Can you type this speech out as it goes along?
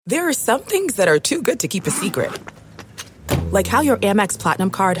There are some things that are too good to keep a secret. Like how your Amex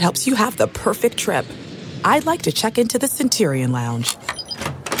Platinum card helps you have the perfect trip. I'd like to check into the Centurion Lounge.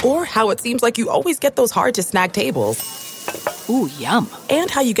 Or how it seems like you always get those hard-to-snag tables. Ooh, yum.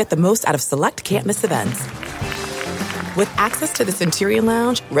 And how you get the most out of select can't-miss events. With access to the Centurion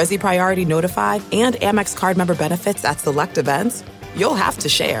Lounge, Resi Priority Notified, and Amex card member benefits at select events, you'll have to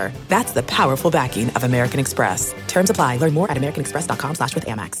share. That's the powerful backing of American Express. Terms apply. Learn more at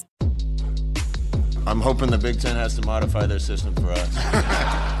americanexpress.com/withAmex. I'm hoping the Big Ten has to modify their system for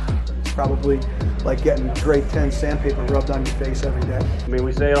us. Probably like getting grade 10 sandpaper rubbed on your face every day. I mean,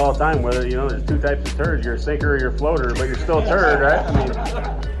 we say it all the time, whether, there's two types of turds. You're a sinker or you're a floater, but you're still a turd, right?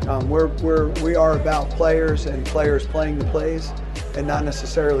 I mean, we are about players and players playing the plays and not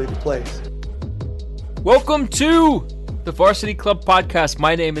necessarily the plays. Welcome to the Varsity Club Podcast.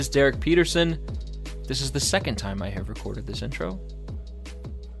 My name is Derek Peterson. This is the second time I have recorded this intro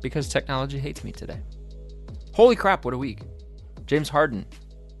because technology hates me today. Holy crap, what a week. James Harden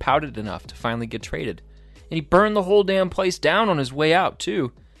pouted enough to finally get traded. And he burned the whole damn place down on his way out,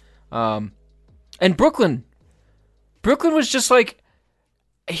 too. And Brooklyn was just like,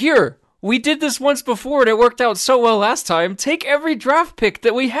 here, we did this once before and it worked out so well last time. Take every draft pick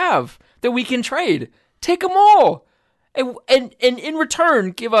that we have that we can trade. Take them all. And in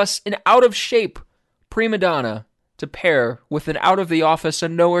return, give us an out-of-shape prima donna to pair with an out-of-the-office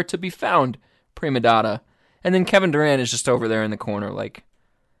and nowhere to be found prima donna. And then Kevin Durant is just over there in the corner like,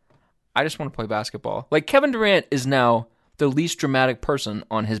 I just want to play basketball. Like, Kevin Durant is now the least dramatic person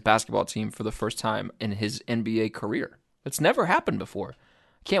on his basketball team for the first time in his NBA career. It's never happened before.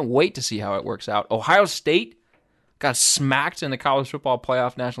 Can't wait to see how it works out. Ohio State got smacked in the college football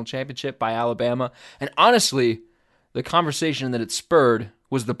playoff national championship by Alabama. And honestly, the conversation that it spurred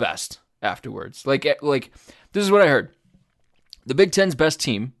was the best afterwards. Like this is what I heard. The Big Ten's best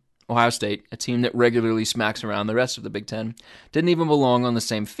team, Ohio State, a team that regularly smacks around the rest of the Big Ten, didn't even belong on the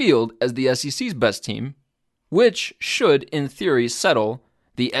same field as the SEC's best team, which should, in theory, settle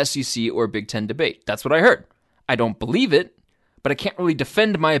the SEC or Big Ten debate. That's what I heard. I don't believe it, but I can't really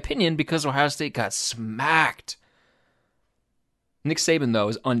defend my opinion because Ohio State got smacked. Nick Saban, though,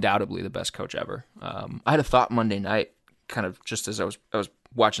 is undoubtedly the best coach ever. I had a thought Monday night, kind of just as I was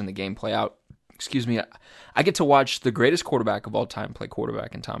watching the game play out. Excuse me, I get to watch the greatest quarterback of all time play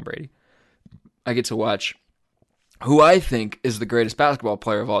quarterback in Tom Brady. I get to watch who I think is the greatest basketball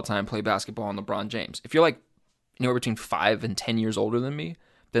player of all time play basketball in LeBron James. If you're like anywhere between 5 and 10 years older than me,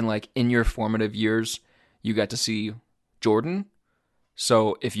 then like in your formative years, you got to see Jordan.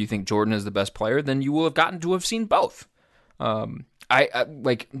 So if you think Jordan is the best player, then you will have gotten to have seen both. I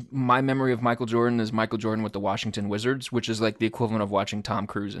like my memory of Michael Jordan is Michael Jordan with the Washington Wizards, which is like the equivalent of watching Tom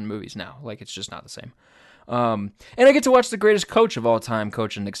Cruise in movies now. Like, it's just not the same. And I get to watch the greatest coach of all time,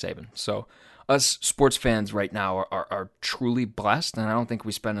 coaching Nick Saban. So us sports fans right now are truly blessed, and I don't think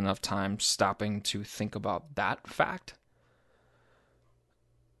we spend enough time stopping to think about that fact.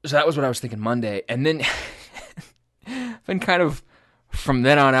 So that was what I was thinking Monday. And then been kind of from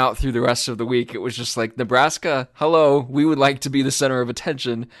then on out through the rest of the week, it was just like, Nebraska, hello, we would like to be the center of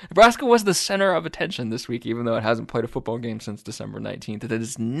attention. Nebraska was the center of attention this week, even though it hasn't played a football game since December 19th. It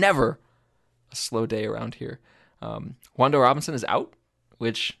is never a slow day around here. Wando Robinson is out,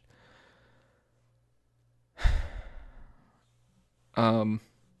 which I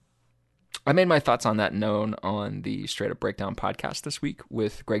made my thoughts on that known on the Straight Up Breakdown podcast this week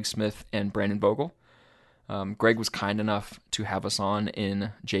with Greg Smith and Brandon Vogel. Greg was kind enough to have us on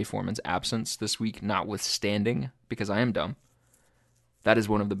in Jay Foreman's absence this week, notwithstanding, because I am dumb. That is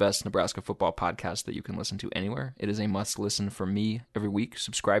one of the best Nebraska football podcasts that you can listen to anywhere. It is a must-listen for me every week.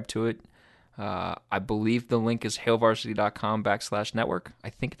 Subscribe to it. I believe the link is hailvarsity.com/network. I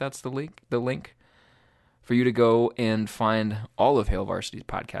think that's the link for you to go and find all of Hail Varsity's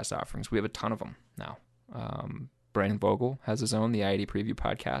podcast offerings. We have a ton of them now. Brandon Vogel has his own, the IAD Preview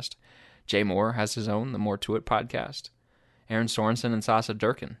podcast. Jay Moore has his own, the More To It podcast. Aaron Sorensen and Sasha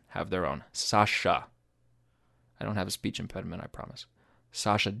Durkin have their own. Sasha. I don't have a speech impediment, I promise.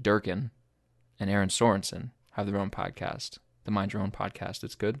 Sasha Durkin and Aaron Sorensen have their own podcast. The Mind Your Own podcast.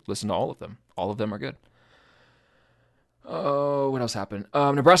 It's good. Listen to all of them. All of them are good. Oh, what else happened?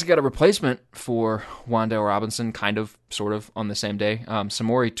 Nebraska got a replacement for Wandale Robinson, kind of, sort of, on the same day.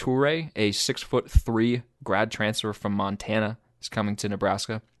 Samori Toure, a 6'3" grad transfer from Montana, is coming to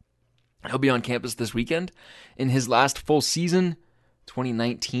Nebraska. He'll be on campus this weekend. In his last full season,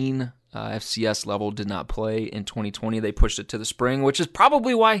 2019, FCS level, did not play. In 2020, they pushed it to the spring, which is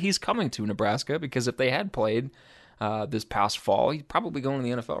probably why he's coming to Nebraska, because if they had played this past fall, he's probably going to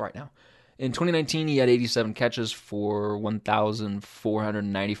the NFL right now. In 2019, he had 87 catches for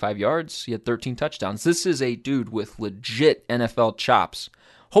 1,495 yards. He had 13 touchdowns. This is a dude with legit NFL chops.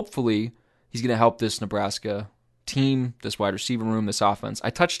 Hopefully, he's going to help this Nebraska team, this wide receiver room, this offense.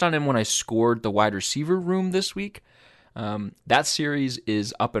 I touched on him when I scored the wide receiver room this week. That series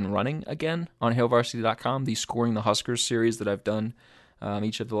is up and running again on HailVarsity.com, the Scoring the Huskers series that I've done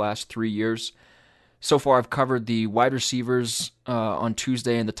each of the last 3 years. So far, I've covered the wide receivers on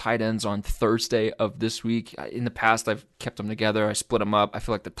Tuesday and the tight ends on Thursday of this week. In the past, I've kept them together. I split them up. I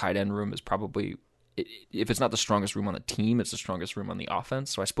feel like the tight end room is probably, if it's not the strongest room on the team, it's the strongest room on the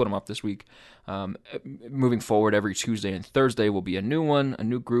offense. So I split them up this week. Moving forward, every Tuesday and Thursday will be a new one, a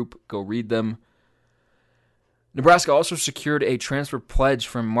new group. Go read them. Nebraska also secured a transfer pledge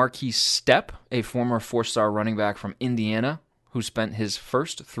from Marquise Stepp, a former four-star running back from Indiana, who spent his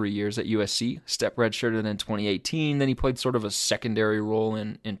first 3 years at USC. Stepp redshirted in 2018. Then he played sort of a secondary role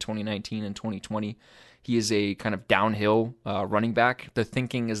in 2019 and 2020. He is a kind of downhill running back. The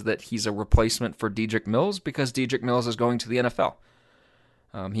thinking is that he's a replacement for Dedrick Mills because Dedrick Mills is going to the NFL.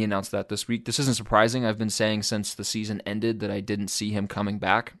 He announced that this week. This isn't surprising. I've been saying since the season ended that I didn't see him coming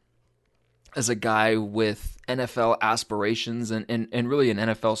back as a guy with NFL aspirations and really an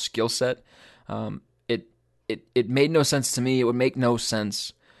NFL skill set. It made no sense to me. It would make no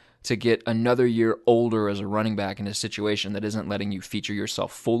sense to get another year older as a running back in a situation that isn't letting you feature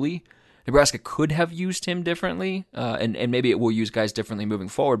yourself fully. Nebraska could have used him differently, and maybe it will use guys differently moving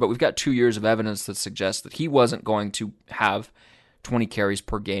forward, but we've got 2 years of evidence that suggests that he wasn't going to have 20 carries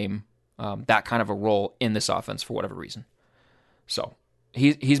per game, that kind of a role in this offense for whatever reason. So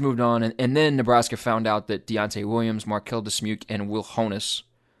he's moved on, and then Nebraska found out that Deontay Williams, Markel Dismuke, and Will Honas,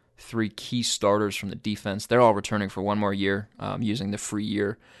 3 key starters from the defense, they're all returning for one more year, using the free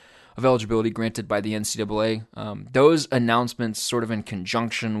year of eligibility granted by the NCAA. Those announcements sort of in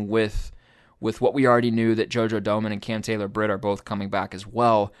conjunction with what we already knew, that JoJo Domann and Cam Taylor-Britt are both coming back as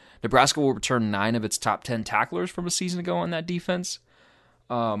well. Nebraska will return 9 of its top 10 tacklers from a season ago on that defense.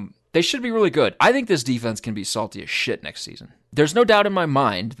 They should be really good. I think this defense can be salty as shit next season. There's no doubt in my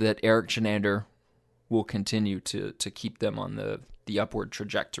mind that Eric Chinander will continue to keep them on the upward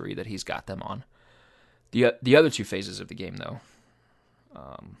trajectory that he's got them on. The other 2 phases of the game, though.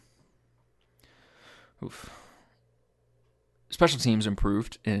 Special teams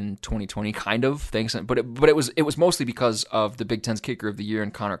improved in 2020, kind of, thanks, but it was mostly because of the Big Ten's Kicker of the Year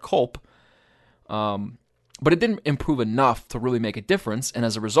in Connor Culp. But it didn't improve enough to really make a difference, and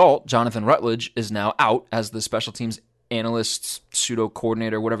as a result, Jonathan Rutledge is now out as the special teams analyst,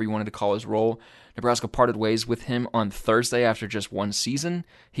 pseudo-coordinator, whatever you wanted to call his role. Nebraska parted ways with him on Thursday after just 1 season.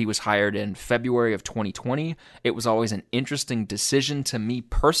 He was hired in February of 2020. It was always an interesting decision to me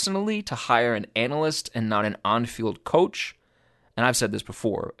personally to hire an analyst and not an on-field coach. And I've said this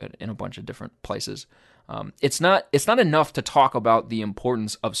before in a bunch of different places. It's not enough to talk about the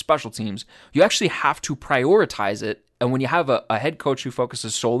importance of special teams. You actually have to prioritize it. And when you have a head coach who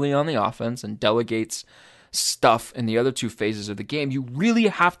focuses solely on the offense and delegates stuff in the other 2 phases of the game, you really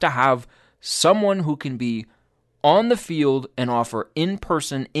have to have someone who can be on the field and offer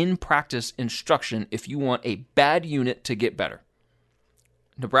in-person, in-practice instruction if you want a bad unit to get better.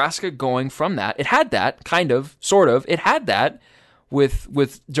 Nebraska going from that, it had that, kind of, sort of, it had that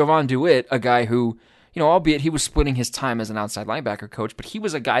with Jovan Dewitt, a guy who, albeit he was splitting his time as an outside linebacker coach, but he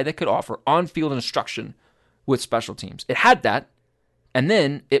was a guy that could offer on-field instruction with special teams. It had that, and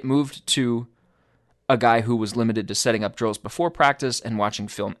then it moved to a guy who was limited to setting up drills before practice and watching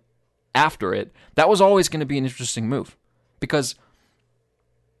film after it. That was always going to be an interesting move because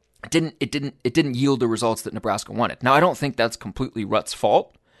it didn't yield the results that Nebraska wanted. Now, I don't think that's completely Rutt's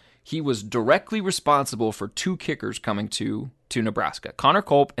fault. He was directly responsible for 2 kickers coming to Nebraska, Connor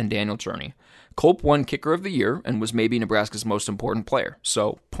Culp and Daniel Cherney. Culp won Kicker of the Year and was maybe Nebraska's most important player,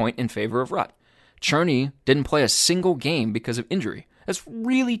 so point in favor of Rutt. Cherney didn't play a single game because of injury. That's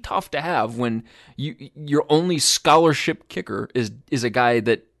really tough to have when your only scholarship kicker is a guy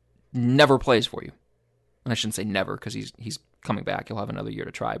that never plays for you. And I shouldn't say never because he's coming back. He'll have another year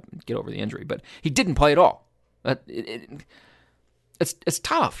to try and get over the injury, but he didn't play at all. It's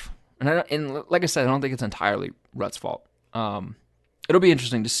tough, and like I said, I don't think it's entirely Rutt's fault. It'll be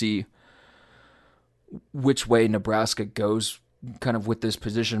interesting to see which way Nebraska goes, kind of with this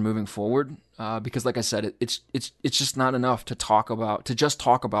position moving forward, because like I said, it's just not enough to talk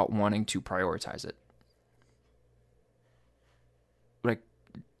about wanting to prioritize it. But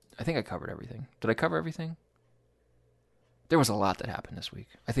I think I covered everything. Did I cover everything? There was a lot that happened this week.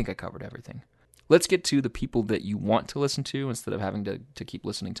 I think I covered everything. Let's get to the people that you want to listen to instead of having to keep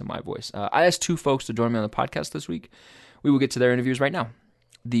listening to my voice. I asked 2 folks to join me on the podcast this week. We will get to their interviews right now.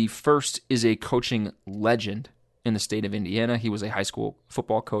 The first is a coaching legend in the state of Indiana. He was a high school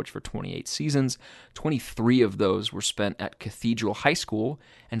football coach for 28 seasons. 23 of those were spent at Cathedral High School,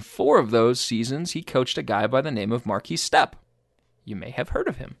 and 4 of those seasons he coached a guy by the name of Marquise Stepp. You may have heard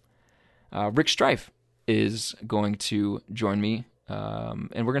of him. Rick Strife is going to join me, and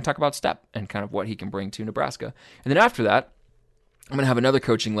we're going to talk about Stepp and kind of what he can bring to Nebraska. And then after that, I'm going to have another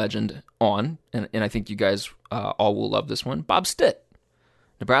coaching legend on, and I think you guys all will love this one, Bob Stitt.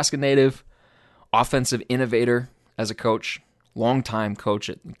 Nebraska native, offensive innovator as a coach, longtime coach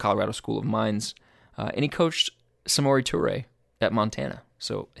at Colorado School of Mines, and he coached Samori Toure at Montana.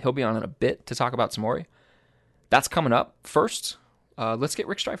 So he'll be on in a bit to talk about Samori. That's coming up. First, let's get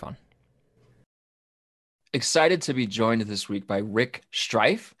Rick Strife on. Excited to be joined this week by Rick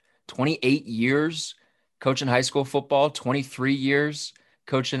Strife, 28 years coaching high school football, 23 years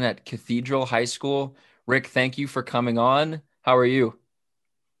coaching at Cathedral High School. Rick, thank you for coming on. How are you?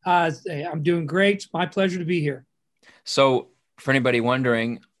 I'm doing great. It's my pleasure to be here. So for anybody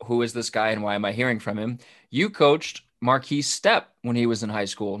wondering, who is this guy and why am I hearing from him? You coached Marquise Stepp when he was in high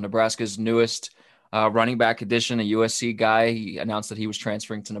school, Nebraska's newest running back addition, a USC guy. He announced that he was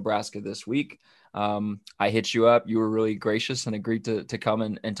transferring to Nebraska this week. I hit you up. You were really gracious and agreed to come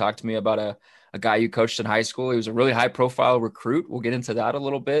and talk to me about a guy you coached in high school. He was a really high profile recruit. We'll get into that a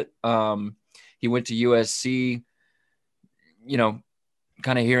little bit. He went to USC,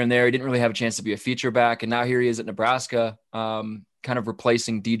 kind of here and there. He didn't really have a chance to be a feature back. And now here he is at Nebraska, kind of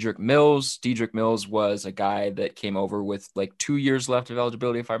replacing Dedrick Mills. Dedrick Mills was a guy that came over with like 2 years left of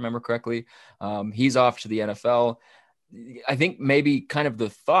eligibility, if I remember correctly. He's off to the NFL. I think maybe kind of the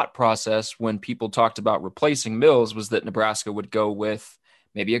thought process when people talked about replacing Mills was that Nebraska would go with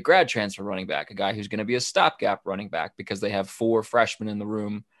maybe a grad transfer running back, a guy who's going to be a stopgap running back because they have 4 freshmen in the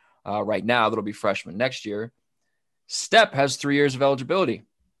room right now that'll be freshmen next year. Stepp has 3 years of eligibility.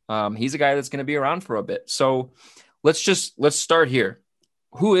 He's a guy that's going to be around for a bit. So let's start here.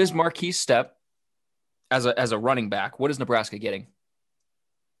 Who is Marquise Stepp as a running back? What is Nebraska getting?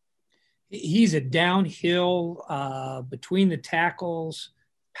 He's a downhill, between the tackles,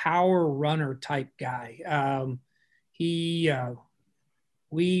 power runner type guy. We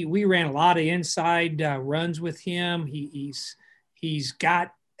ran a lot of inside runs with him. He's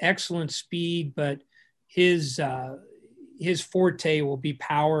got excellent speed, but his forte will be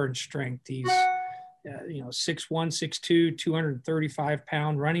power and strength. He's 6'1", 6'2",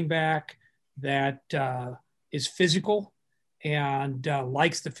 235-pound running back that is physical and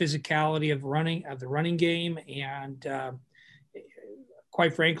likes the physicality of the running game. And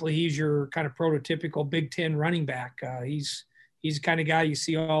quite frankly, he's your kind of prototypical Big Ten running back. He's the kind of guy you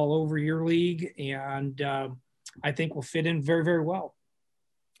see all over your league, and I think will fit in very, very well.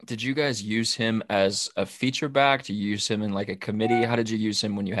 Did you guys use him as a feature back? Did you use him in like a committee? How did you use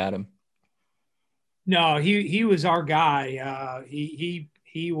him when you had him? No, he was our guy.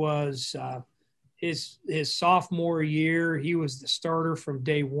 He was his sophomore year. He was the starter from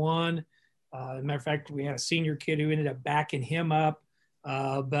day one. As a matter of fact, we had a senior kid who ended up backing him up.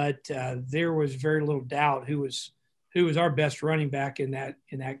 But there was very little doubt who was our best running back in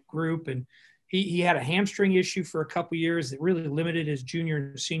that group. And he had a hamstring issue for a couple of years that really limited his junior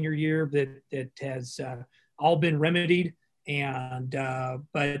and senior year that has all been remedied. And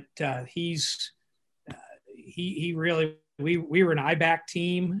but he really, we were an I-back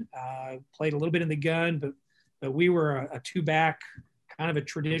team, played a little bit in the gun, but we were a two-back, kind of a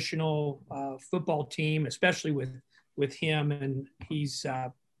traditional football team, especially with him. And he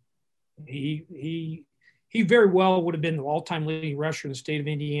very well would have been the all-time leading rusher in the state of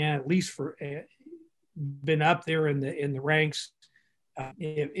Indiana, at least for been up there in the ranks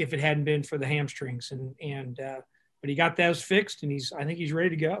if it hadn't been for the hamstrings. But he got those fixed, and I think he's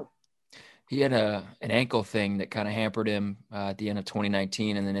ready to go. He had an ankle thing that kind of hampered him at the end of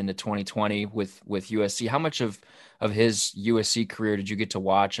 2019 and then into 2020 with USC. How much of his USC career did you get to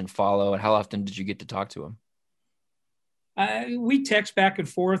watch and follow, and how often did you get to talk to him? We text back and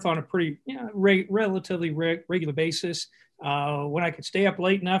forth on a pretty relatively regular basis. When I could stay up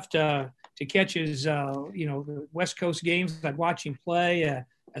late enough to catch his the West Coast games, I'd watch him play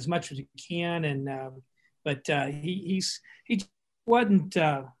as much as he can. But he wasn't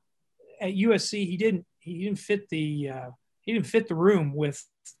at USC. He didn't fit the room with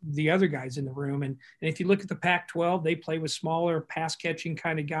the other guys in the room. And if you look at the Pac-12, they play with smaller pass catching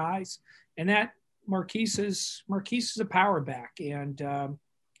kind of guys, and that Marquise is a power back, and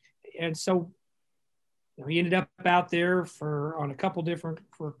so he ended up out there for a couple different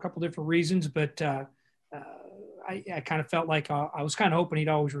reasons. But I kind of felt like I was kind of hoping he'd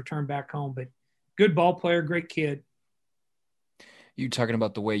always return back home. But good ball player, great kid. You talking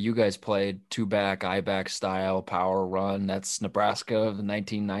about the way you guys played, two-back, I-back style, power run. That's Nebraska of the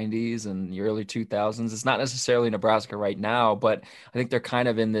 1990s and the early 2000s. It's not necessarily Nebraska right now, but I think they're kind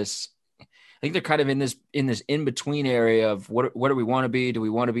of in this in-between area of what do we want to be? Do we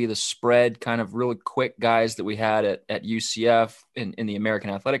want to be the spread kind of really quick guys that we had at UCF in the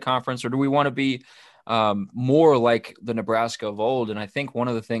American Athletic Conference, or do we want to be more like the Nebraska of old? And I think one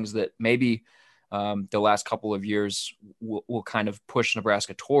of the things that maybe the last couple of years will kind of push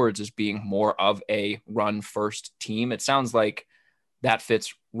Nebraska towards is being more of a run first team. It sounds like that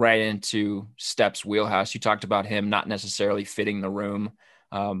fits right into Stepp's wheelhouse. You talked about him not necessarily fitting the room.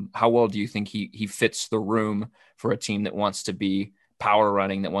 How well do you think he fits the room for a team that wants to be power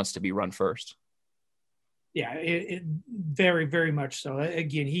running, that wants to be run first? Yeah, it very, very much so.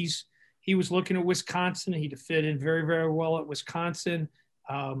 Again, he was looking at Wisconsin. He'd fit in very, very well at Wisconsin.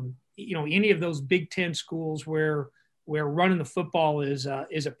 Any of those Big Ten schools where running the football is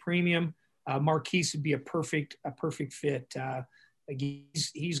a premium, Marquise would be a perfect fit. Again,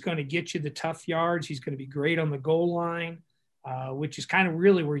 he's going to get you the tough yards. He's going to be great on the goal line, which is kind of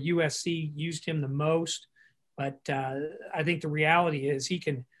really where USC used him the most. But I think the reality is he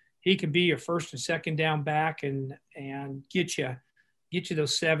can be your first and second down back and get you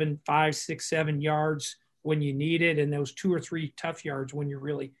those 7, 5, 6, 7 yards when you need it, and those 2 or 3 tough yards when you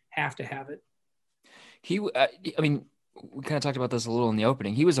really have to have it. We kind of talked about this a little in the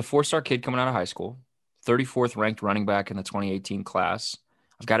opening. He was a 4-star kid coming out of high school, 34th ranked running back in the 2018 class.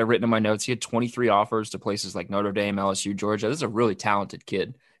 I've got it written in my notes. He had 23 offers to places like Notre Dame, LSU, Georgia. This is a really talented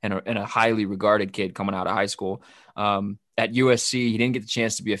kid and a highly regarded kid coming out of high school. At USC, he didn't get the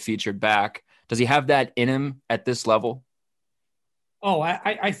chance to be a featured back. Does he have that in him at this level? Oh,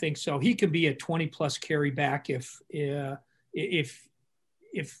 I think so. He could be a 20-plus carry back if fed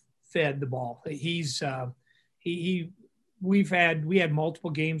the ball. We had multiple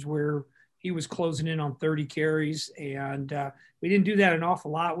games where he was closing in on 30 carries, and we didn't do that an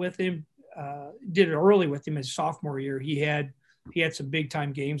awful lot with him. Did it early with him his sophomore year. He had some big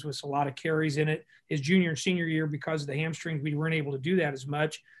time games with a lot of carries in it. His junior and senior year, because of the hamstrings, we weren't able to do that as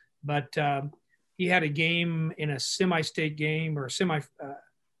much. But he had a game in a semi-state game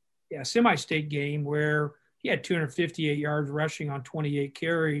semi-state game where he had 258 yards rushing on 28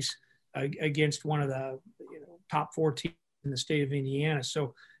 carries against one of the top 4 teams in the state of Indiana.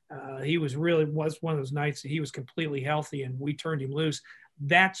 So he was one of those nights that he was completely healthy and we turned him loose.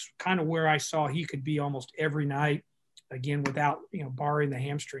 That's kind of where I saw he could be almost every night, again, without, barring the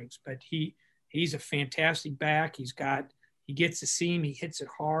hamstrings. But he's a fantastic back. He gets the seam, he hits it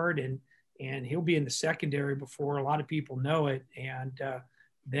hard, and he'll be in the secondary before a lot of people know it. And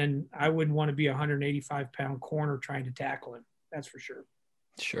then I wouldn't want to be a 185-pound corner trying to tackle him. That's for sure.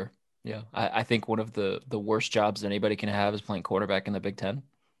 Sure. Yeah. I think one of the worst jobs that anybody can have is playing quarterback in the Big Ten.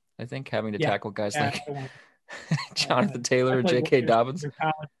 I think having to tackle guys like Jonathan Taylor or J.K. Dobbins.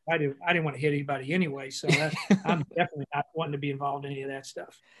 I didn't want to hit anybody anyway, so I'm definitely not wanting to be involved in any of that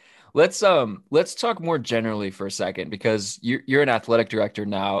stuff. Let's talk more generally for a second, because you're an athletic director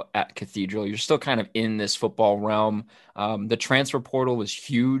now at Cathedral. You're still kind of in this football realm. The transfer portal is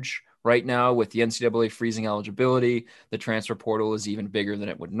huge right now with the NCAA freezing eligibility. The transfer portal is even bigger than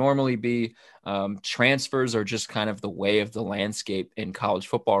it would normally be. Transfers are just kind of the way of the landscape in college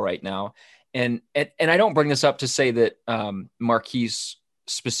football right now. And I don't bring this up to say that Marquise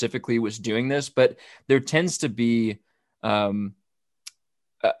specifically was doing this, but there tends to be a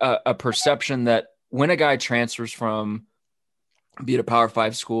perception that when a guy transfers from, be it a Power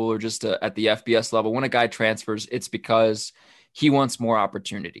 5 school or just at the FBS level, when a guy transfers, it's because he wants more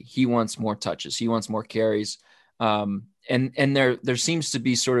opportunity. He wants more touches. He wants more carries. And there seems to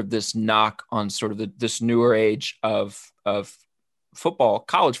be sort of this knock on sort of this newer age of football,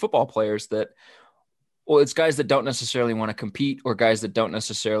 college football players that, well, it's guys that don't necessarily want to compete or guys that don't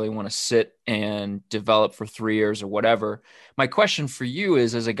necessarily want to sit and develop for 3 years or whatever. My question for you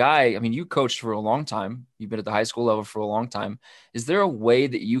is, as a guy, I mean, you coached for a long time. You've been at the high school level for a long time. Is there a way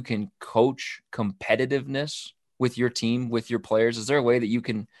that you can coach competitiveness with your team, with your players? Is there a way that you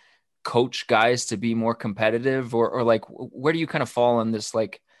can coach guys to be more competitive, or like, where do you kind of fall on this?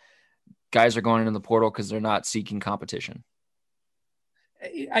 Like, guys are going into the portal because they're not seeking competition.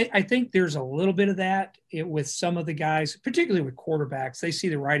 I think there's a little bit of that with some of the guys, particularly with quarterbacks. They see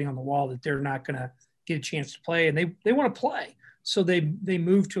the writing on the wall that they're not going to get a chance to play, and they want to play. So they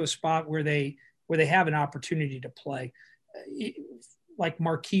move to a spot where they have an opportunity to play. Like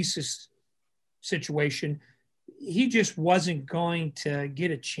Marquise's situation, he just wasn't going to get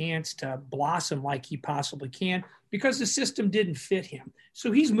a chance to blossom like he possibly can because the system didn't fit him.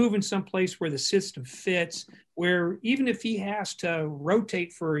 So he's moving someplace where the system fits, where even if he has to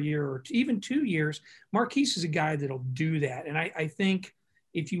rotate for a year or even 2 years, Marquise is a guy that'll do that. And I think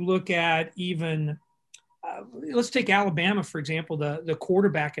if you look at even let's take Alabama, for example, the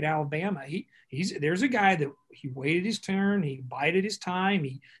quarterback at Alabama. There's a guy that he waited his turn, he bided his time,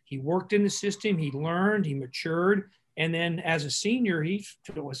 he worked in the system, he learned, he matured, and then as a senior, he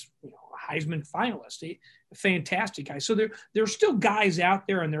was a Heisman finalist. A fantastic guy. So there's still guys out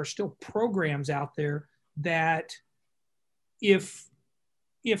there, and there are still programs out there that, if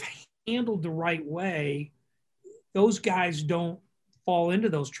handled the right way, those guys don't fall into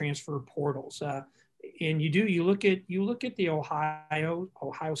those transfer portals. And you look at the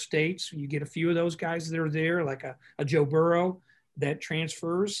Ohio States. You get a few of those guys that are there, like a Joe Burrow that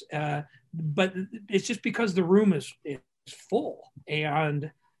transfers. But it's just because the room is full.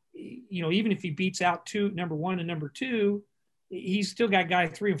 And even if he beats out number one and number two, he's still got guy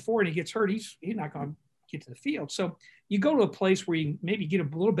 3 and 4, and he gets hurt. He's not going to get to the field. So you go to a place where you maybe get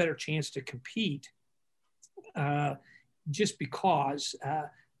a little better chance to compete, just because.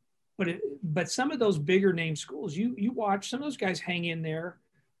 But some of those bigger name schools, you watch some of those guys hang in there,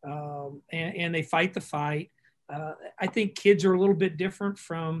 and they fight the fight. I think kids are a little bit different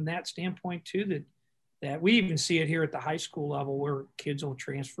from that standpoint too. That we even see it here at the high school level, where kids will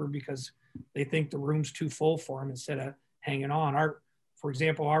transfer because they think the room's too full for them instead of hanging on. For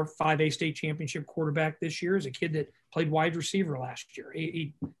example, our 5A state championship quarterback this year is a kid that played wide receiver last year.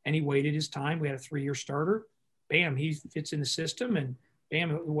 He waited his time. We had a 3-year starter. Bam, he fits in the system, and bam,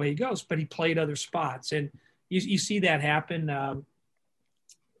 the way he goes. But he played other spots, and you see that happen.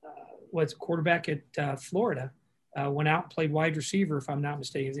 What's quarterback at Florida went out and played wide receiver, if I'm not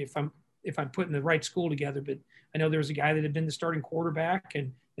mistaken. If I'm putting the right school together, but I know there was a guy that had been the starting quarterback,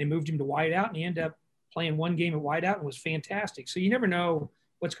 and they moved him to wideout, and he ended up playing one game at wideout and was fantastic. So you never know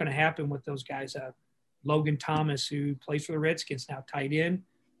what's going to happen with those guys. Logan Thomas, who plays for the Redskins now, tight end,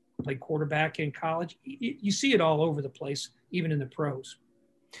 played quarterback in college. You see it all over the place, even in the pros.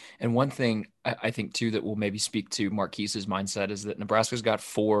 And one thing I think too that will maybe speak to Marquise's mindset is that Nebraska's got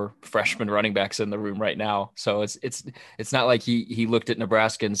 4 freshman running backs in the room right now. So it's not like he looked at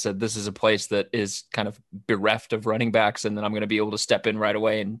Nebraska and said, this is a place that is kind of bereft of running backs, and then I'm going to be able to step in right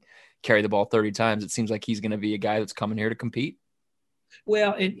away and carry the ball 30 times. It seems like he's going to be a guy that's coming here to compete.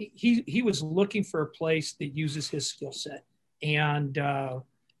 Well, and he was looking for a place that uses his skill set, and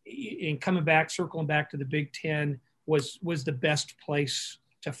circling back to the Big Ten was the best place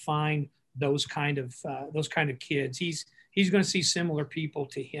to find those kind of kids. He's going to see similar people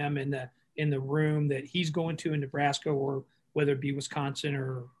to him in the room that he's going to in Nebraska, or whether it be Wisconsin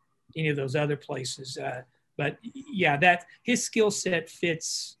or any of those other places. But yeah, that his skill set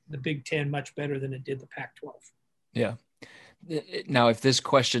fits the Big Ten much better than it did the Pac-12. Yeah. Now, if this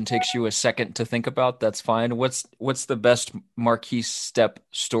question takes you a second to think about, that's fine. What's the best Marquise Stepp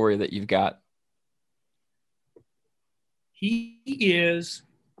story that you've got? He is.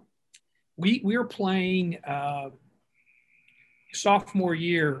 We are playing sophomore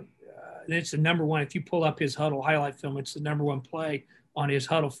year. It's the number one. If you pull up his huddle highlight film, it's the number one play on his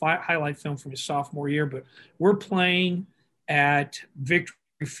huddle highlight film from his sophomore year. But we're playing at Victory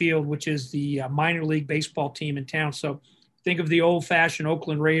Field, which is the minor league baseball team in town. So think of the old-fashioned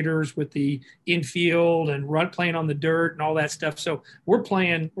Oakland Raiders with the infield and playing on the dirt and all that stuff. So we're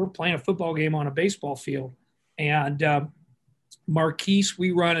playing a football game on a baseball field, and Marquise,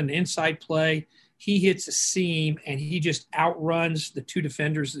 we run an inside play. He hits a seam, and he just outruns the 2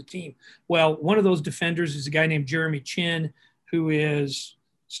 defenders of the team. Well, one of those defenders is a guy named Jeremy Chin, who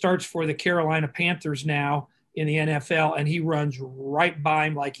starts for the Carolina Panthers now in the NFL, and he runs right by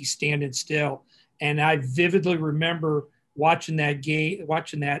him like he's standing still. And I vividly remember watching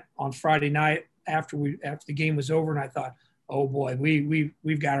that on Friday night after the game was over, and I thought, oh boy,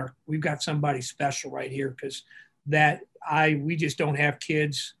 we've got somebody special right here, because we just don't have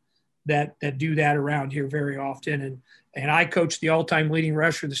kids that do that around here very often. And I coached the all-time leading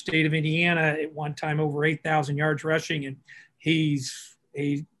rusher of the state of Indiana at one time, over 8,000 yards rushing, and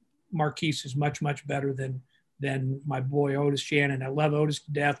Marquise is much, much better than my boy Otis Shannon. I love Otis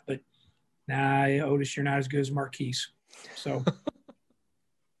to death, but nah, Otis, you're not as good as Marquise. So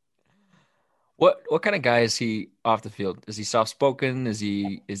what kind of guy is he off the field? Is he soft-spoken? Is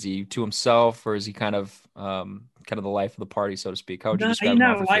he to himself, or is he kind of the life of the party, so to speak? How would you describe him? He's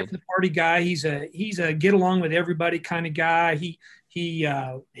not a life of the party guy. He's a get along with everybody kind of guy. He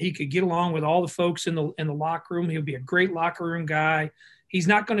could get along with all the folks in the locker room. He'll be a great locker room guy. He's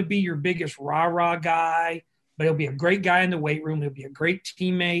not going to be your biggest rah-rah guy, but he'll be a great guy in the weight room. He'll be a great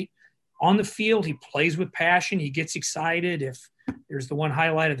teammate. On the field, he plays with passion. He gets excited. There's the one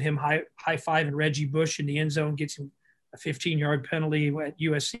highlight of him high-fiving Reggie Bush in the end zone, gets him a 15-yard penalty at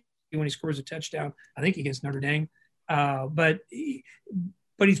USC when he scores a touchdown, I think against Notre Dame. But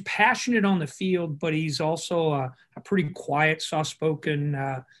he's passionate on the field, but he's also a pretty quiet,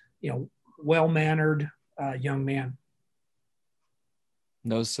 soft-spoken, well-mannered young man.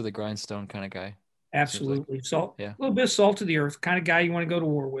 Nose to the grindstone kind of guy. Absolutely. Like, salt, yeah. A little bit of salt of the earth, kind of guy you want to go to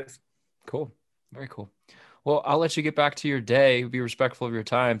war with. Cool. Very cool. Well, I'll let you get back to your day. Be respectful of your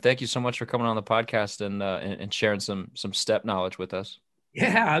time. Thank you so much for coming on the podcast and sharing some step knowledge with us.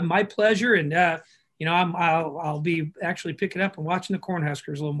 Yeah, my pleasure. And I'll be actually picking up and watching the Cornhuskers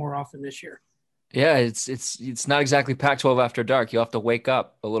a little more often this year. Yeah, it's not exactly Pac-12 after dark. You'll have to wake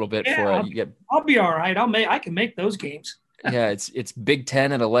up a little bit for it. I'll be all right. I can make those games. Yeah, it's Big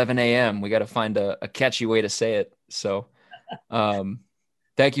Ten at 11 a.m. We got to find a catchy way to say it. So,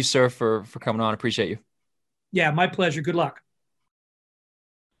 thank you, sir, for coming on. Appreciate you. Yeah, my pleasure. Good luck.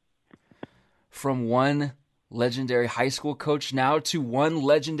 From one legendary high school coach now to one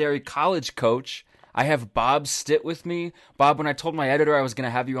legendary college coach, I have Bob Stitt with me. Bob, when I told my editor I was going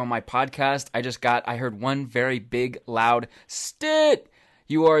to have you on my podcast, I heard one very big, loud Stitt.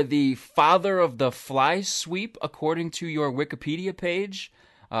 You are the father of the fly sweep, according to your Wikipedia page.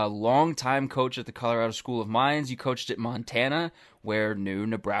 A longtime coach at the Colorado School of Mines. You coached at Montana, where new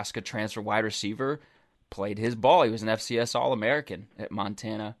Nebraska transfer wide receiver played his ball. He was an FCS All-American at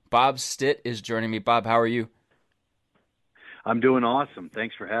Montana. Bob Stitt is joining me. Bob, how are you? I'm doing awesome.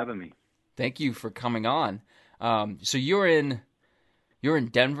 Thanks for having me. Thank you for coming on. So you're in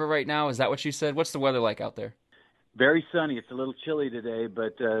Denver right now. Is that what you said? What's the weather like out there? Very sunny. It's a little chilly today,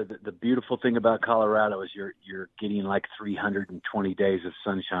 but the beautiful thing about Colorado is you're getting like 320 days of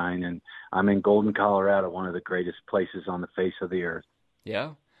sunshine, and I'm in Golden, Colorado, one of the greatest places on the face of the earth.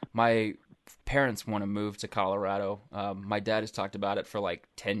 Yeah. My parents want to move to Colorado. My dad has talked about it for like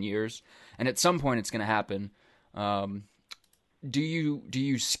 10 years, and at some point it's going to happen. Do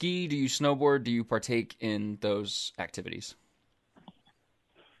you ski? Do you snowboard? Do you partake in those activities?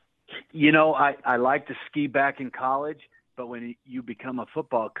 You know, I like to ski back in college, but when you become a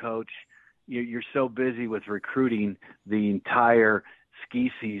football coach, you're so busy with recruiting the entire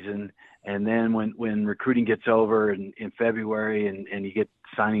ski season. And then when recruiting gets over in February and you get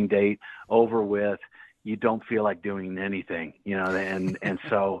signing date over with, you don't feel like doing anything, and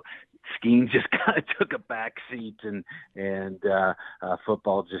so skiing just kind of took a back seat and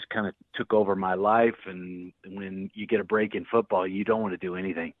football just kind of took over my life. And when you get a break in football, you don't want to do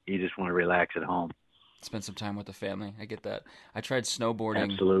anything. You just want to relax at home. Spend some time with the family. I get that. I tried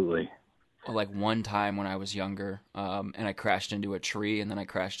snowboarding. Absolutely. Like one time when I was younger, and I crashed into a tree and then I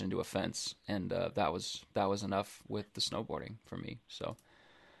crashed into a fence. And that was enough with the snowboarding for me. So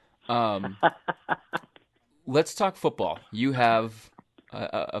let's talk football. You have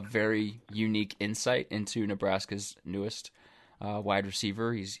a very unique insight into Nebraska's newest wide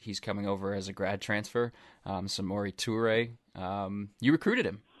receiver. He's coming over as a grad transfer, Samori Toure. You recruited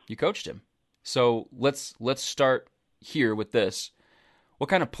him. You coached him. So let's start here with this. What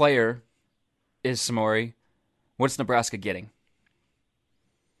kind of player is Samori? What's Nebraska getting?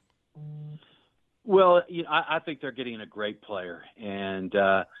 Well, I think they're getting a great player, and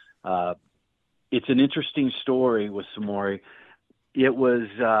it's an interesting story with Samori. It was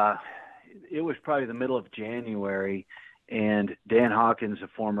probably the middle of January, and Dan Hawkins, a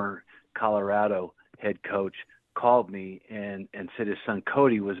former Colorado head coach, called me and said his son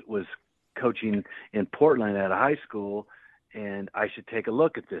Cody was coaching in Portland at a high school, and I should take a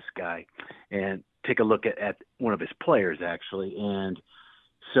look at this guy and take a look at one of his players, actually. And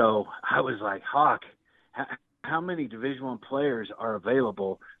so I was like, Hawk, how many Division I players are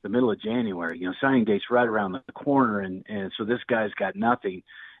available the middle of January? Signing date's right around the corner, and so this guy's got nothing.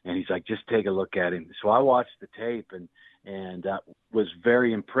 And he's like, just take a look at him. So I watched the tape and was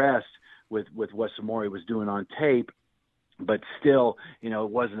very impressed with what Samori was doing on tape, but still, it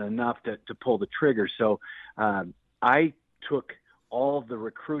wasn't enough to pull the trigger. So I took all of the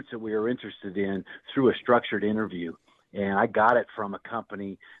recruits that we were interested in through a structured interview, and I got it from a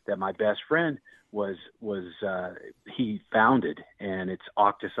company that my best friend he founded, and it's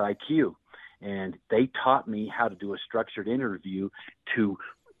Octus IQ, and they taught me how to do a structured interview to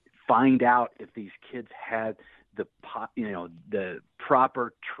find out if these kids had the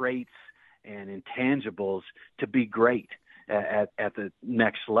proper traits and intangibles to be great at the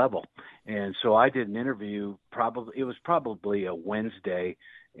next level. And so I did an interview. It was probably a Wednesday,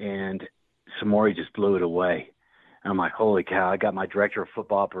 and Samori just blew it away. And I'm like, holy cow! I got my director of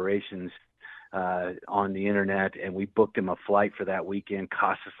football operations on the internet, and we booked him a flight for that weekend.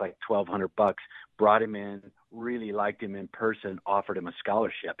 Cost us like $1,200. Brought him in, really liked him in person, offered him a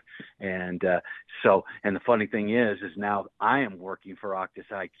scholarship, and and the funny thing is now I am working for Octus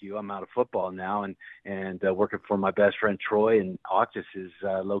IQ. I'm out of football now, and working for my best friend Troy, and Octus is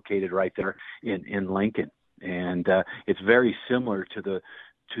located right there in Lincoln, and it's very similar to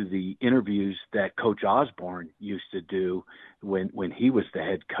the interviews that Coach Osborne used to do when he was the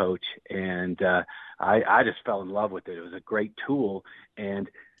head coach. And I just fell in love with it. It was a great tool. And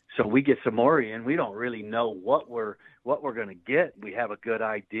so we get Samori, and we don't really know what we're going to get. We have a good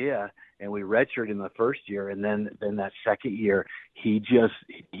idea, and we redshirted in the first year. And then that second year, he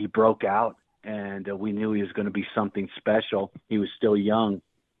broke out, and we knew he was going to be something special. He was still young.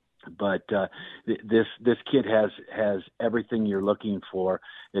 But this kid has everything you're looking for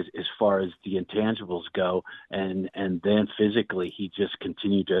as far as the intangibles go, and then physically he just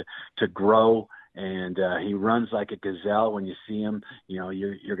continued to grow, and he runs like a gazelle. When you see him,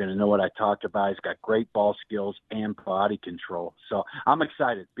 you're going to know what I talked about. He's got great ball skills and body control. So I'm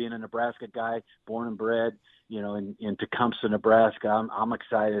excited. Being a Nebraska guy, born and bred, in Tecumseh, Nebraska, I'm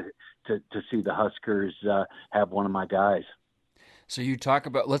excited to see the Huskers have one of my guys. So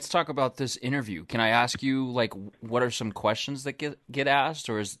let's talk about this interview. Can I ask you, like, what are some questions that get asked,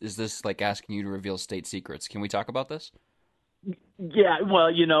 or is this like asking you to reveal state secrets? Can we talk about this? Yeah, well,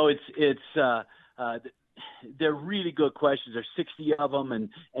 they're really good questions. There's 60 of them, and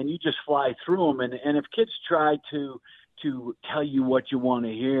you just fly through them. And if kids try to tell you what you want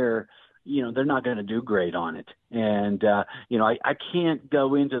to hear, they're not going to do great on it. And, I can't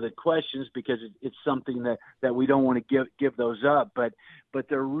go into the questions because it's something that we don't want to give those up, but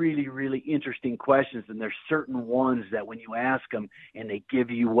they're really, really interesting questions. And there's certain ones that when you ask them and they give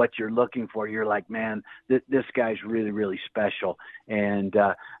you what you're looking for, you're like, man, this guy's really, really special. And,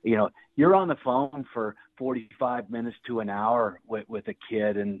 you're on the phone for 45 minutes to an hour with a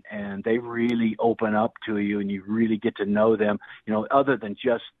kid, and they really open up to you, and you really get to know them, other than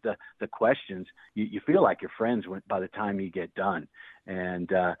just the questions. You feel like you're friends by the time you get done. And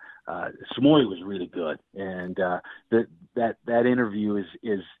Samori was really good. And that interview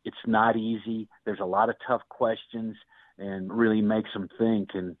is it's not easy. There's a lot of tough questions, and really makes them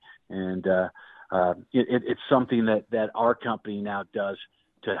think. And it's something that our company now does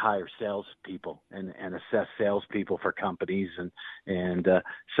to hire salespeople and assess salespeople for companies. And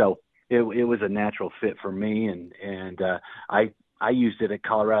so it was a natural fit for me. And I used it at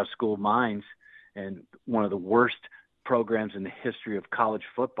Colorado School of Mines, and one of the worst programs in the history of college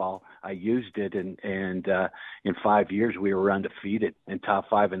football. I used it, and in 5 years we were undefeated in top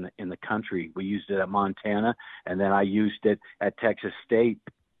 5 in the country. We used it at Montana, and then I used it at Texas State.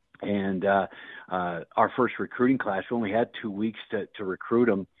 And our first recruiting class, we only had 2 weeks to recruit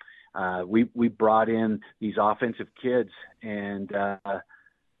them. We brought in these offensive kids, and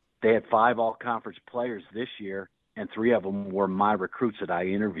they had 5 all-conference players this year, and 3 of them were my recruits that I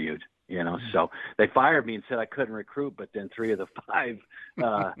interviewed. So they fired me and said I couldn't recruit, but then 3 of the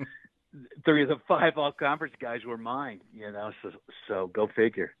 5 all-conference guys were mine. So go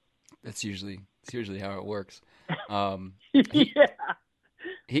figure. That's usually how it works. Yeah.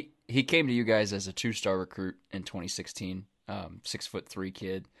 He came to you guys as a 2-star recruit in 2016, 6'3"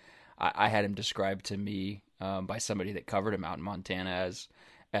 kid. I had him described to me by somebody that covered him out in Montana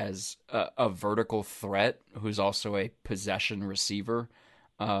as a vertical threat who's also a possession receiver.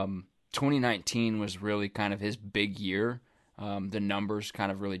 2019 was really kind of his big year. The numbers kind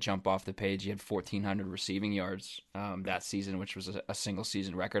of really jump off the page. He had 1,400 receiving yards that season, which was a single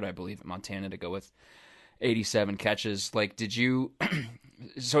season record, I believe, at Montana, to go with 87 catches. Like, did you?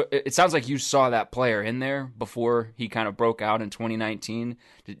 So it sounds like you saw that player in there before he kind of broke out in 2019.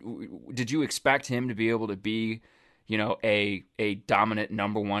 Did you expect him to be able to be, a dominant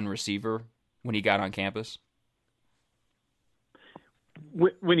number 1 receiver when he got on campus?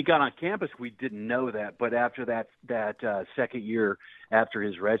 When he got on campus, we didn't know that. But after that second year, after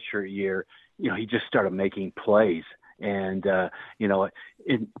his redshirt year, he just started making plays. And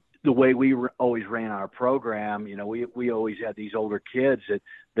the way we always ran our program, we always had these older kids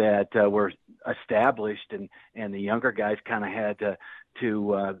that were established, and the younger guys kind of had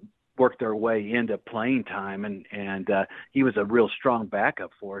to work their way into playing time, and he was a real strong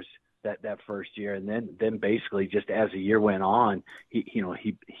backup for us that first year. And then basically just as the year went on,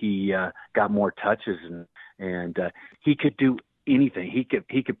 he got more touches, and he could do anything.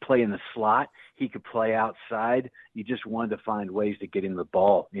 He could play in the slot. He could play outside. You just wanted to find ways to get him the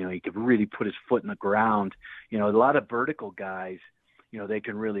ball. He could really put his foot in the ground. A lot of vertical guys, they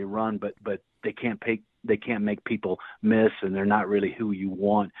can really run, but they can't make people miss, and they're not really who you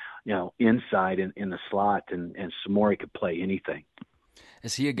want, inside in the slot. And Samori could play anything.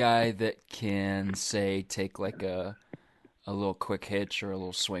 Is he a guy that can, say, take like a little quick hitch or a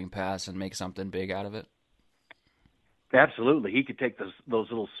little swing pass and make something big out of it? Absolutely. He could take those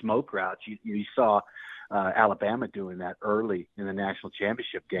little smoke routes. You saw Alabama doing that early in the national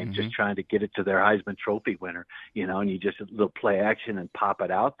championship game, just trying to get it to their Heisman Trophy winner, and you just a little play action and pop it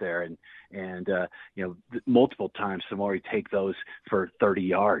out there. And multiple times Samori take those for 30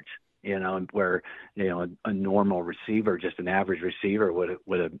 yards. Where a normal receiver, just an average receiver,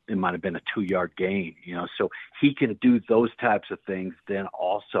 it might have been a 2-yard gain. So he can do those types of things. Then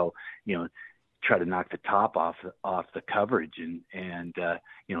also, try to knock the top off the coverage, and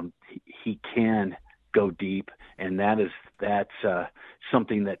he can go deep, and that's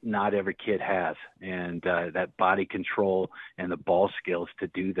something that not every kid has, and that body control and the ball skills to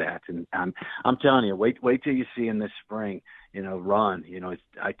do that. And I'm telling you, wait till you see him this spring. Run.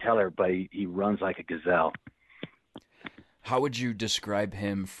 I tell everybody he runs like a gazelle. How would you describe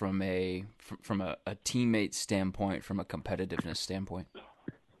him from a teammate standpoint, from a competitiveness standpoint?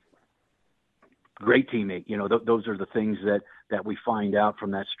 Great teammate. Those are the things that we find out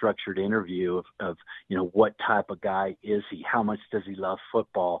from that structured interview of what type of guy is he? How much does he love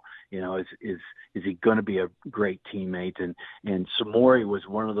football? Is he going to be a great teammate? And Samori was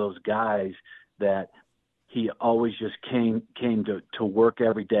one of those guys that he always just came to work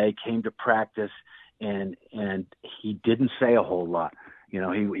every day, came to practice, and he didn't say a whole lot.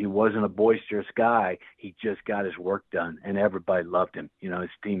 He wasn't a boisterous guy. He just got his work done, and everybody loved him. His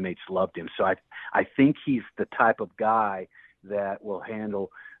teammates loved him. So I think he's the type of guy that will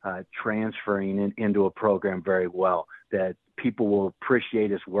handle transferring into a program very well, that people will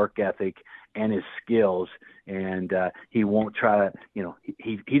appreciate his work ethic and his skills, and he won't try to,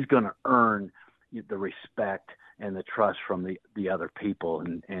 he's going to earn the respect and the trust from the other people.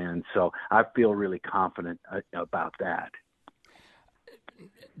 And so I feel really confident about that.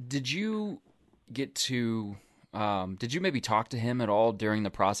 Did you get to did you maybe talk to him at all during the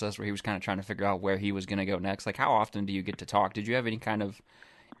process where he was kind of trying to figure out where he was going to go next? Like, how often do you get to talk? Did you have any kind of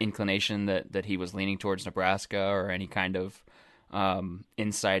inclination that he was leaning towards Nebraska, or any kind of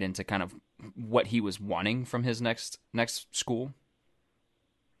insight into kind of what he was wanting from his next school?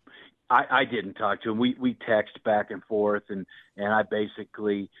 I didn't talk to him. We text back and forth, and I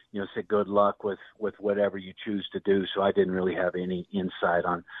basically, said good luck with whatever you choose to do. So I didn't really have any insight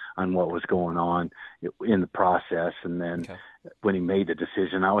on what was going on in the process. And then when he made the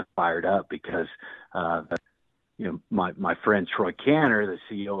decision, I was fired up because, my friend Troy Canner, the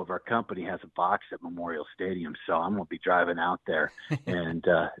CEO of our company, has a box at Memorial Stadium. So I'm going to be driving out there and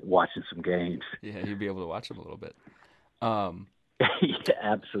watching some games. Yeah, you'll be able to watch them a little bit. Yeah,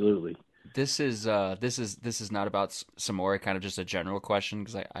 absolutely. This is not about Samori, kind of just a general question,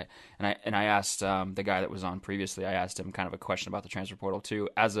 because I asked the guy that was on previously. I asked him kind of a question about the transfer portal too.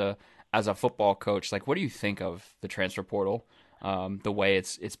 As a football coach, like, what do you think of the transfer portal, the way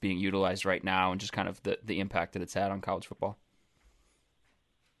it's being utilized right now, and just kind of the impact that it's had on college football?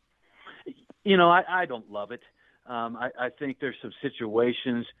 I don't love it. I think there's some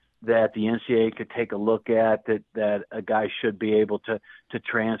situations that the NCAA could take a look at that a guy should be able to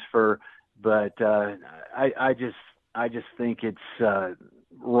transfer. But I just think it's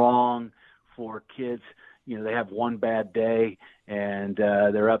wrong for kids. They have one bad day and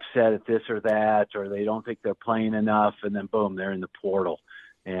they're upset at this or that, or they don't think they're playing enough, and then boom, they're in the portal.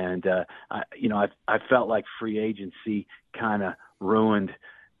 And I felt like free agency kind of ruined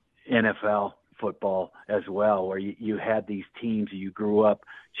NFL football as well, where you had these teams you grew up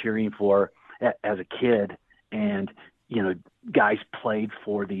cheering for as a kid, and guys played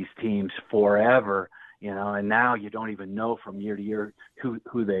for these teams forever, and now you don't even know from year to year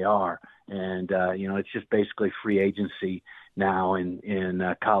who they are. And it's just basically free agency now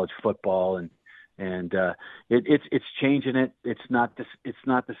in college football, and it's changing it. It's not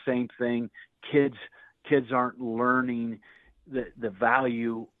the same thing. Kids aren't learning the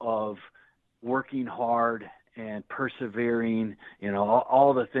value of working hard and persevering,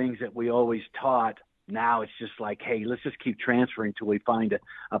 all the things that we always taught. Now it's just like, hey, let's just keep transferring till we find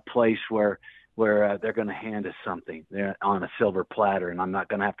a place where they're going to hand us something. They're on a silver platter, and I'm not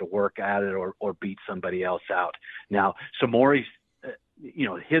going to have to work at it or beat somebody else out. Now, Samori's,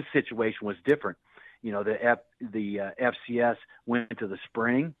 his situation was different. The FCS went to the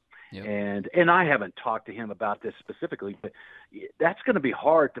spring. Yep. And I haven't talked to him about this specifically, but that's going to be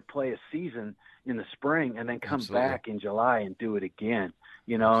hard to play a season in the spring and then come back in July and do it again,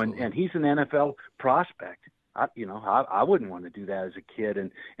 and he's an NFL prospect. I wouldn't want to do that as a kid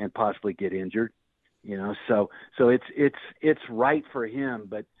and possibly get injured. So it's right for him,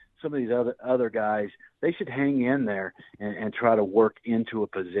 but some of these other guys, they should hang in there and try to work into a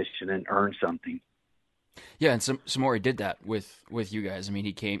position and earn something. Yeah, and Samori did that with you guys. I mean,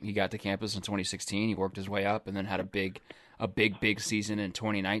 he got to campus in 2016. He worked his way up, and then had a big season in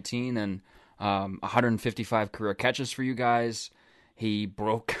 2019, and 155 career catches for you guys. He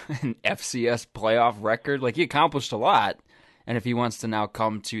broke an FCS playoff record. Like, he accomplished a lot. And if he wants to now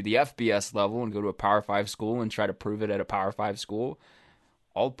come to the FBS level and go to a Power 5 school and try to prove it at a Power 5 school,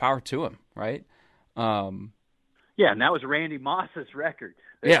 all power to him, right? Yeah, and that was Randy Moss's record.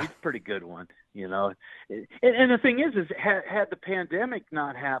 Yeah. It's a pretty good one, And the thing is had the pandemic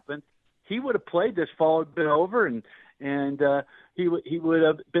not happened, he would have played this fall, been over, and he would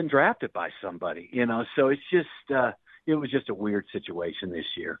have been drafted by somebody, So it's just it was just a weird situation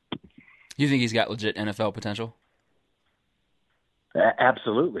this year. You think he's got legit NFL potential?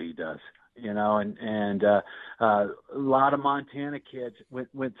 Absolutely, he does. And a lot of Montana kids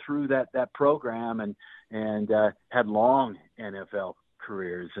went through that program and had long NFL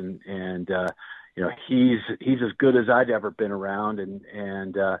careers, and he's as good as I'd ever been around, and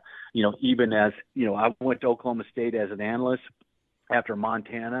even as I went to Oklahoma State as an analyst after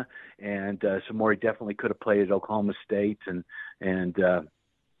Montana, and Samori definitely could have played at Oklahoma State, and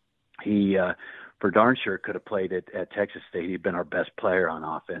he for darn sure could have played at Texas State. He'd been our best player on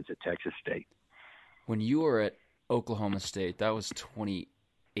offense at Texas State. When you were at Oklahoma State, that was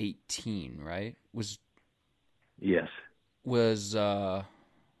 2018, right? Yes. Was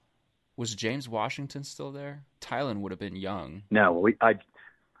James Washington still there? Tylen would have been young. No,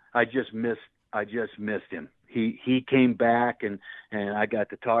 I just missed him. He came back and I got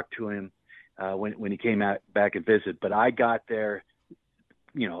to talk to him when he came back and visit. But I got there,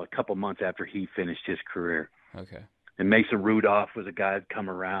 a couple months after he finished his career. Okay. And Mason Rudolph was a guy that come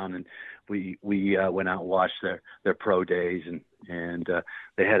around, and we went out and watched their pro days, and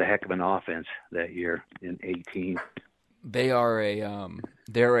they had a heck of an offense that year in 2018.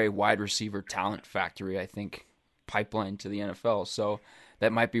 They're a wide receiver talent factory, I think, pipeline to the NFL. So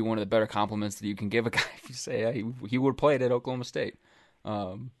that might be one of the better compliments that you can give a guy if you say he would have played at Oklahoma State.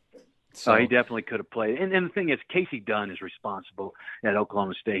 So he definitely could have played. And the thing is, Casey Dunn is responsible at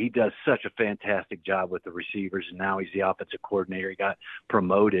Oklahoma State. He does such a fantastic job with the receivers, and now he's the offensive coordinator. He got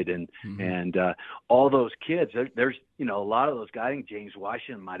promoted, and all those kids. There's a lot of those guys. I think James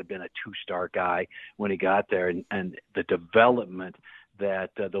Washington might have been a 2-star guy when he got there, and the development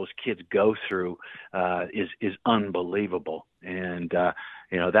that those kids go through is unbelievable. And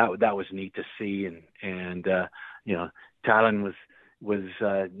that was neat to see. And Tylen was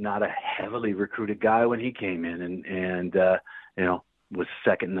not a heavily recruited guy when he came in, and was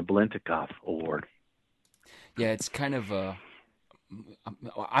second in the Blintikoff Award. Yeah, it's kind of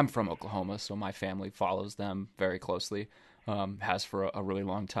I'm from Oklahoma, so my family follows them very closely, has for a really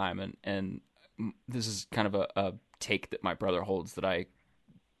long time, and this is kind of a take that my brother holds that I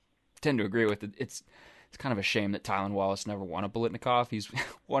tend to agree with. It's kind of a shame that Tylen Wallace never won a Blintikoff. He's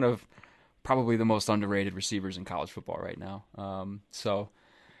one of probably the most underrated receivers in college football right now. So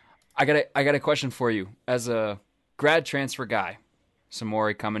I got a question for you. As a grad transfer guy,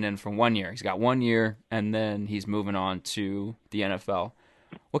 Samori coming in for 1 year. He's got 1 year, and then he's moving on to the NFL.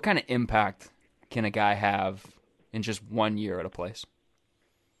 What kind of impact can a guy have in just 1 year at a place?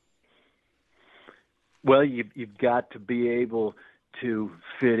 Well, you've got to be able to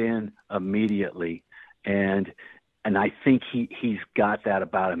fit in immediately, and I think he's got that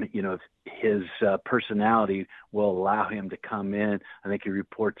about him. His personality will allow him to come in. I think he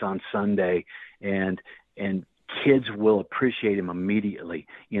reports on Sunday, and kids will appreciate him immediately.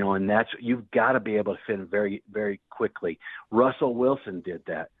 And that's, you've got to be able to fit in very, very quickly. Russell Wilson did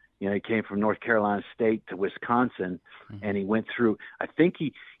that. He came from North Carolina State to Wisconsin, and he went through. I think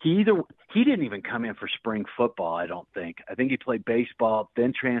he didn't even come in for spring football. I don't think. I think he played baseball,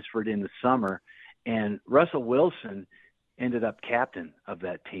 then transferred in the summer, and Russell Wilson ended up captain of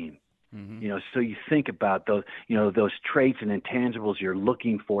that team. Mm-hmm. So you think about those, those traits and intangibles you're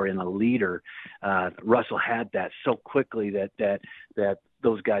looking for in a leader. Russell had that so quickly that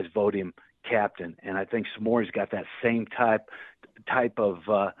those guys vote him captain, and I think Samori's got that same type of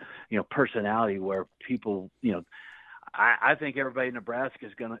personality where people, I think everybody in Nebraska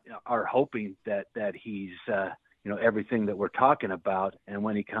are hoping that he's everything that we're talking about, and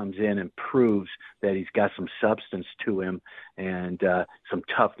when he comes in and proves that he's got some substance to him and some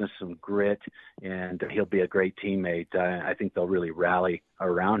toughness, some grit, and he'll be a great teammate. I think they'll really rally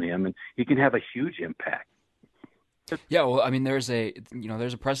around him, and he can have a huge impact. Yeah, well, I mean, there's a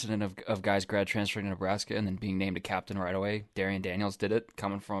precedent of guys grad transferring to Nebraska and then being named a captain right away. Darian Daniels did it,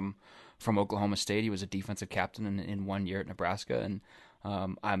 coming from Oklahoma State. He was a defensive captain in 1 year at Nebraska, and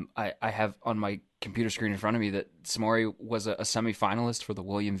I have on my computer screen in front of me that Samori was a semifinalist for the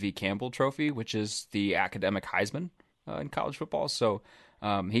William V. Campbell Trophy, which is the academic Heisman in college football. So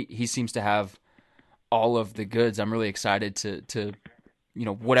he seems to have all of the goods. I'm really excited to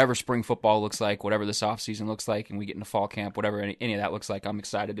whatever spring football looks like, whatever this offseason looks like, and we get into fall camp, whatever any of that looks like, I'm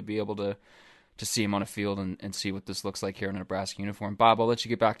excited to be able to see him on a field and see what this looks like here in a Nebraska uniform. Bob, I'll let you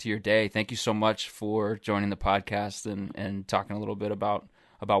get back to your day. Thank you so much for joining the podcast and talking a little bit about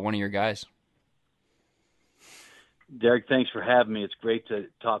one of your guys. Derek, thanks for having me. It's great to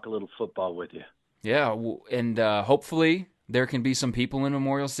talk a little football with you. Yeah, and hopefully there can be some people in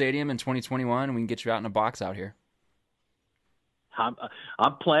Memorial Stadium in 2021, and we can get you out in a box out here. I'm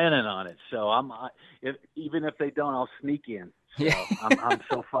planning on it, so even if they don't, I'll sneak in. So yeah. I'm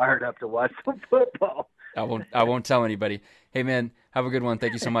so fired up to watch some football. I won't tell anybody. Hey man, have a good one.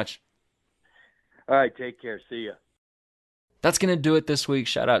 Thank you so much. All right, take care. See ya. That's gonna do it this week.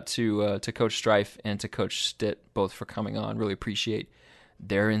 Shout out to Coach Strife and to Coach Stitt, both for coming on. Really appreciate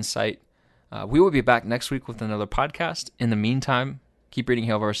their insight. We will be back next week with another podcast. In the meantime, keep reading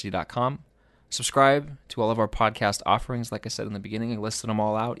HailVarsity.com. Subscribe to all of our podcast offerings. Like I said in the beginning, I listed them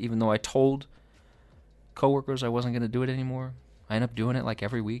all out. Even though I told coworkers I wasn't going to do it anymore, I end up doing it like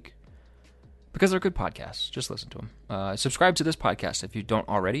every week because they're good podcasts. Just listen to them. Subscribe to this podcast if you don't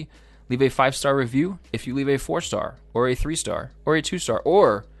already. Leave a 5-star review. If you leave a 4-star or a 3-star or a 2-star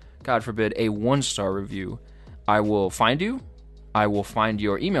or, God forbid, a 1-star review, I will find you. I will find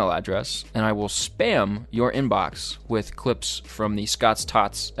your email address, and I will spam your inbox with clips from the Scott's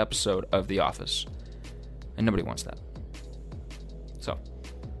Tots episode of The Office. And nobody wants that. So,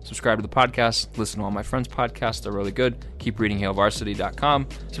 subscribe to the podcast. Listen to all my friends' podcasts. They're really good. Keep reading HailVarsity.com.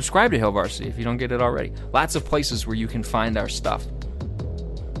 Subscribe to Hail Varsity if you don't get it already. Lots of places where you can find our stuff.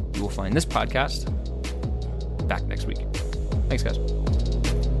 You will find this podcast back next week. Thanks, guys.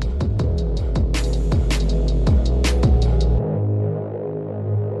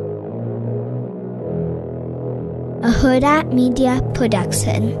 A Huda Media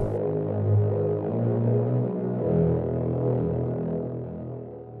Production.